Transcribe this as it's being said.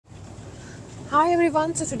Hi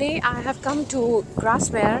everyone, so today I have come to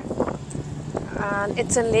Grasmere and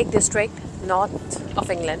it's in Lake District, north of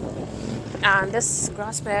England. And this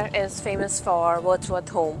Grasmere is famous for Wordsworth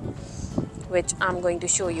home, which I'm going to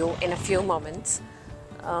show you in a few moments.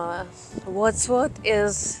 Wordsworth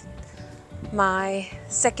is my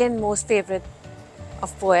second most favorite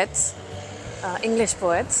of poets, English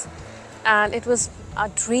poets, and it was a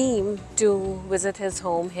dream to visit his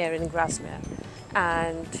home here in Grasmere.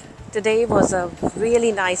 And today was a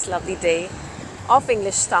really nice, lovely day of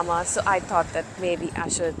English summer, so I thought that maybe I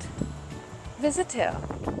should visit here.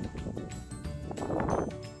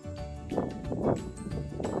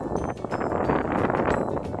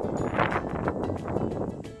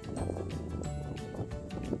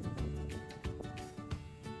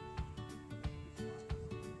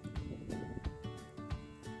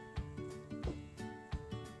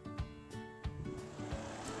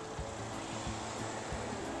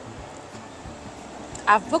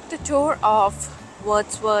 I've booked a tour of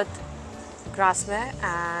Wordsworth Grasmere,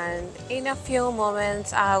 and in a few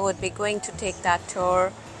moments I would be going to take that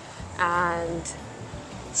tour and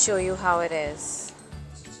show you how it is.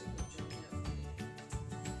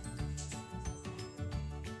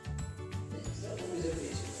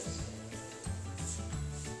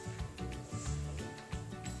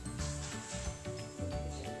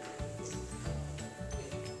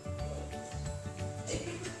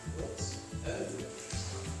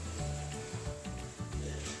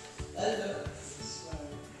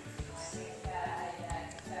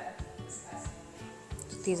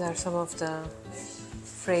 These are some of the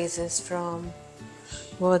phrases from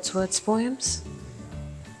Wordsworth's poems.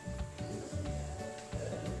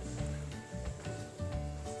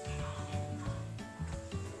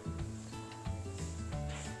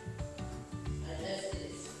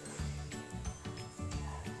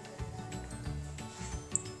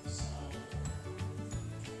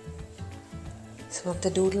 Some of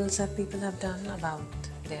the doodles that people have done about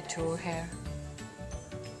their tour here.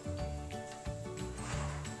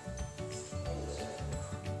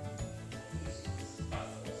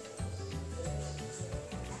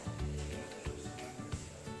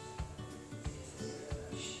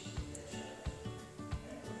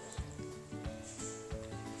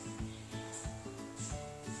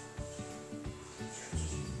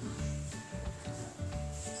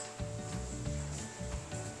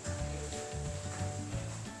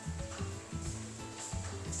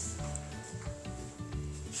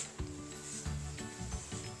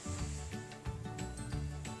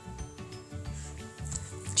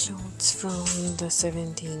 Clothes from the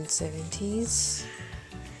 1770s.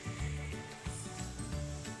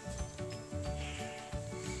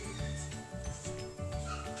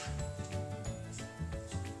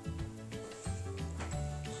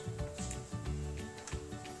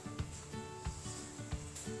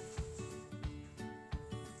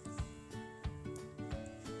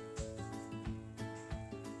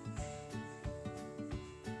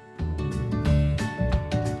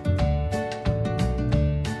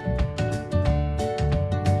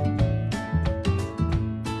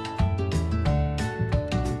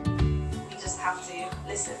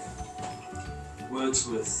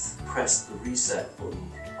 Wordsworth pressed the reset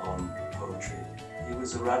button on poetry. He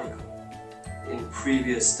was a radical. In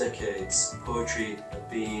previous decades, poetry had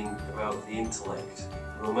been about the intellect.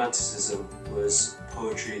 Romanticism was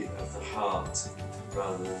poetry of the heart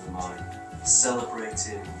rather than the mind,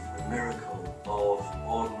 celebrating the miracle of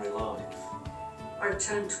ordinary life. I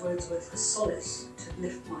turned to Wordsworth for solace, to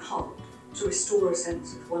lift my heart, to restore a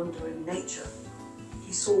sense of wonder in nature.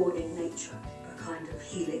 He saw in nature a kind of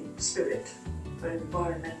healing spirit, an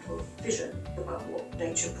environmental vision about what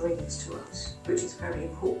nature brings to us, which is very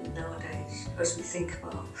important nowadays as we think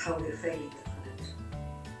about how we're failing the planet.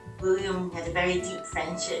 William had a very deep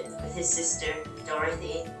friendship with his sister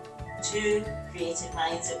Dorothy. Two creative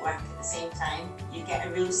minds at work at the same time. You get a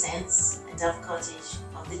real sense at Cottage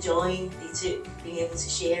of the joy they took being able to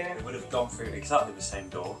share. They would have gone through exactly the same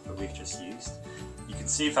door that we've just used. You can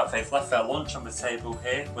see that they've left their lunch on the table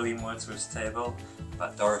here, William Wordsworth's table,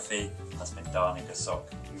 but Dorothy has been darning a sock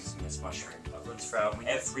using this mushroom that runs throughout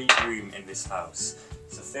every room in this house.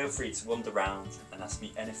 So feel free to wander around and ask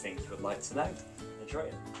me anything you would like to know. Enjoy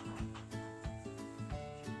it.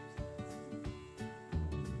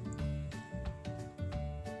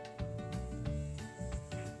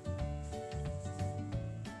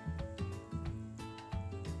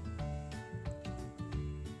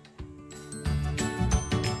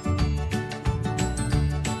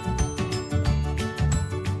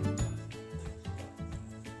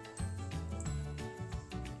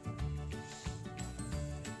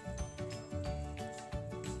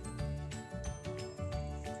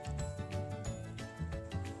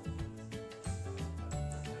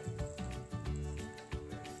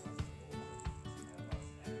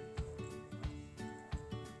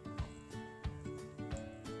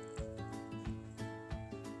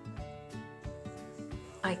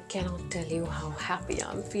 I cannot tell you how happy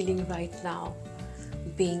I'm feeling right now,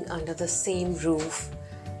 being under the same roof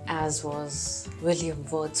as was William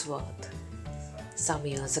Wordsworth some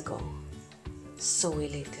years ago. So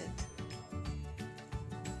elated.